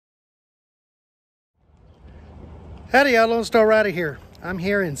Howdy, Lone Star Rider here. I'm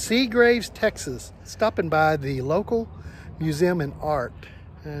here in Seagraves, Texas, stopping by the local museum and art,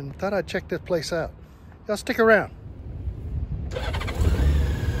 and thought I'd check this place out. Y'all stick around.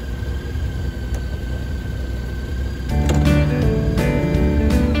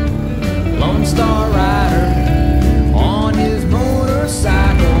 Lone Star Rider on his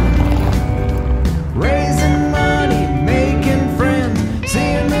motorcycle, raising money, making friends,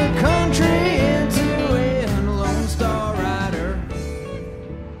 seeing the country into it. Lone Star Rider.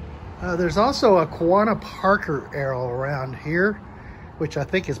 There's also a Quanah Parker arrow around here, which I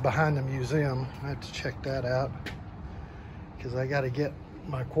think is behind the museum. I have to check that out because I got to get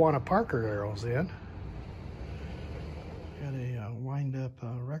my Quanah Parker arrows in. Got a wind-up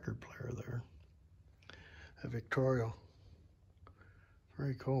record player there, a Victorial.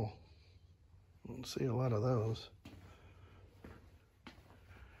 Very cool. Don't see a lot of those.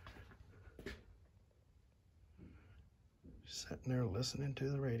 Sitting there listening to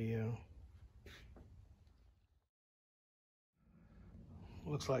the radio.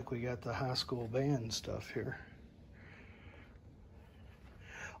 Looks like we got the high school band stuff here.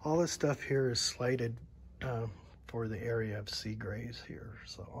 All this stuff here is slated for the area of Seagraves here.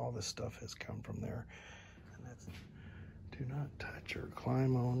 So all this stuff has come from there. And that's, do not touch or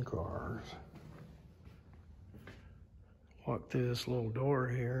climb on cars. Walked through this little door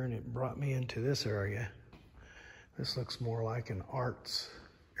here and it brought me into this area. This looks more like an arts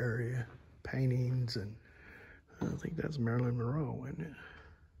area, paintings, and I think that's Marilyn Monroe, isn't it?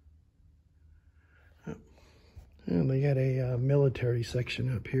 Yep. And they got a military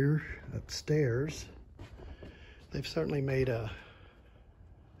section up here, upstairs. They've certainly made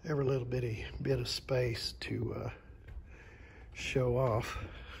every little bit of space to show off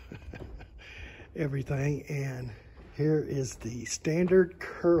everything. And here is the standard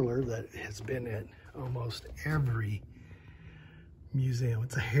curler that has been at almost every museum.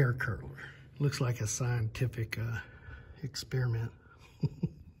 It's a hair curler. Looks like a scientific experiment.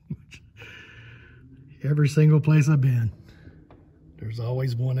 Every single place I've been, there's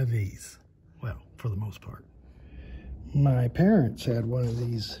always one of these. Well, for the most part. My parents had one of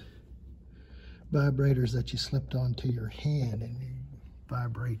these vibrators that you slipped onto your hand and you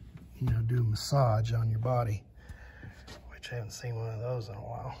vibrate, you know, do a massage on your body, which I haven't seen one of those in a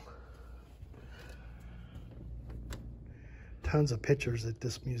while. Tons of pictures at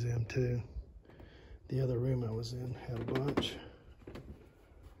this museum too. The other room I was in had a bunch.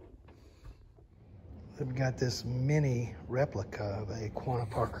 They've got this mini replica of a Quanah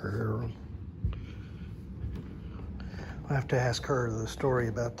Parker arrow. I'll have to ask her the story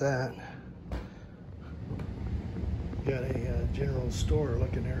about that. Got a general store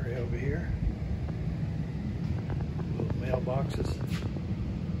looking area over here. Little mailboxes.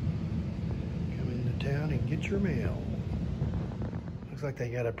 Come into town and get your mail. Looks like they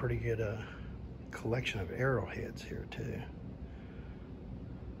got a pretty good collection of arrowheads here too.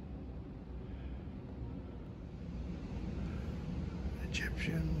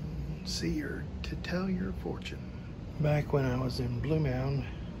 Egyptian seer to tell your fortune. Back when I was in Blue Mound,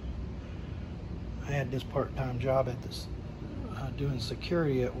 I had this part-time job at this doing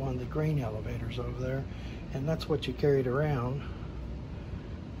security at one of the grain elevators over there, and that's what you carried around,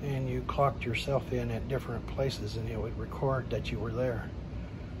 and you clocked yourself in at different places and it would record that you were there.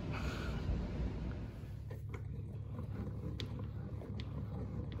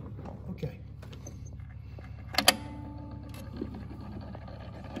 Okay.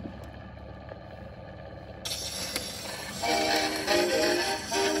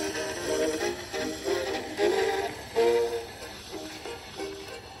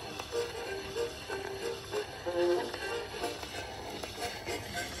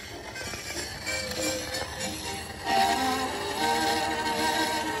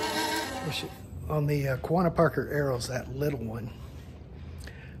 On the Quanah Parker arrows, that little one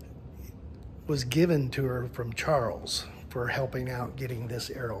was given to her from Charles for helping out getting this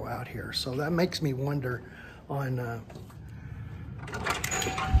arrow out here. So that makes me wonder on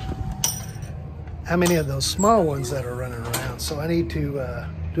how many of those small ones that are running around. So I need to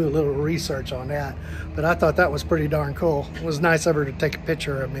do a little research on that. But I thought that was pretty darn cool. It was nice of her to take a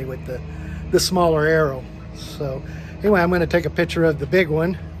picture of me with the smaller arrow. So anyway, I'm going to take a picture of the big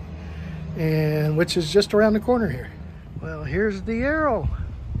one, and which is just around the corner here. Well, here's the arrow.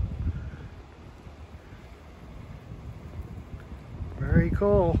 Very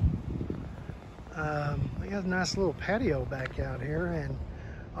cool. They got a nice little patio back out here, and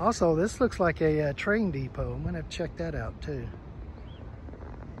also this looks like a train depot. I'm gonna have to check that out too.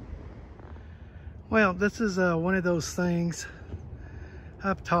 Well, this is one of those things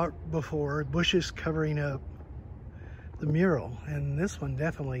I've talked before, bushes covering up the mural, and this one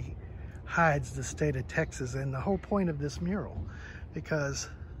definitely hides the state of Texas and the whole point of this mural, because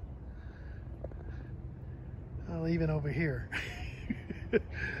well, even over here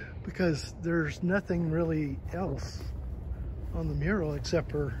because there's nothing really else on the mural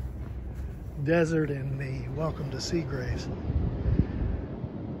except for desert and the welcome to Seagraves.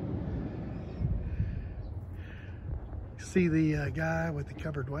 See the guy with the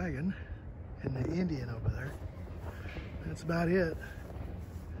covered wagon and the Indian over there. That's about it.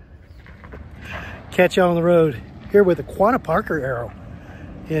 Catch you on the road here with the Quanah Parker Arrow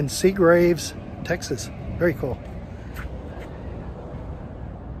in Seagraves, Texas. Very cool.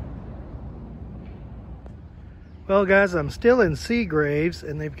 Well guys, I'm still in Seagraves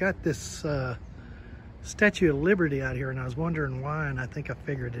and they've got this Statue of Liberty out here, and I was wondering why, and I think I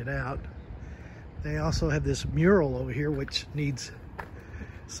figured it out. They also have this mural over here which needs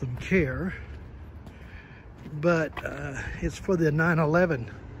some care, but it's for the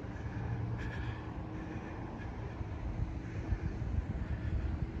 9/11.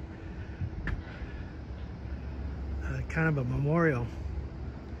 Kind of a memorial.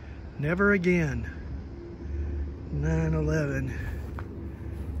 Never again. 9/11.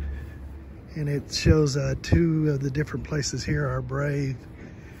 And it shows two of the different places here are brave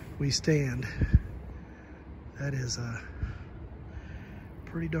we stand. That is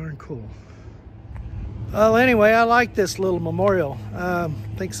pretty darn cool. Well, anyway, I like this little memorial. I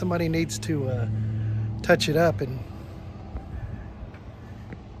think somebody needs to touch it up and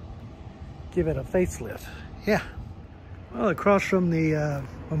give it a facelift. Yeah. Well, across from the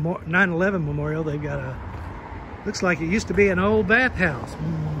 9/11 memorial, they've got a, looks like it used to be an old bathhouse.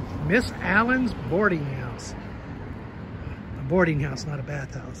 Miss Allen's boarding house. A boarding house, not a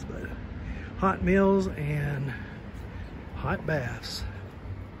bathhouse, but hot meals and hot baths.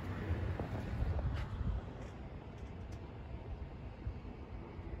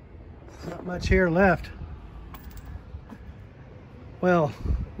 Not much here left. Well,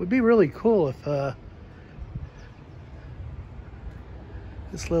 it would be really cool if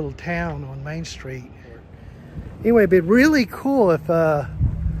this little town on Main Street. Anyway, it'd be really cool if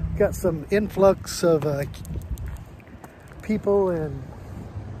got some influx of people and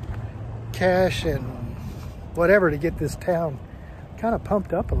cash and whatever to get this town kind of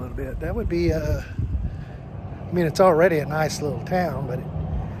pumped up a little bit. That would be, I mean, it's already a nice little town, but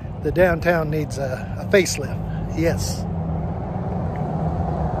the downtown needs a facelift. Yes.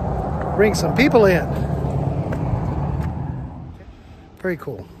 Bring some people in. Very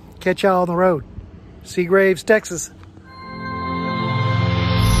cool. Catch y'all on the road. Seagraves, Texas.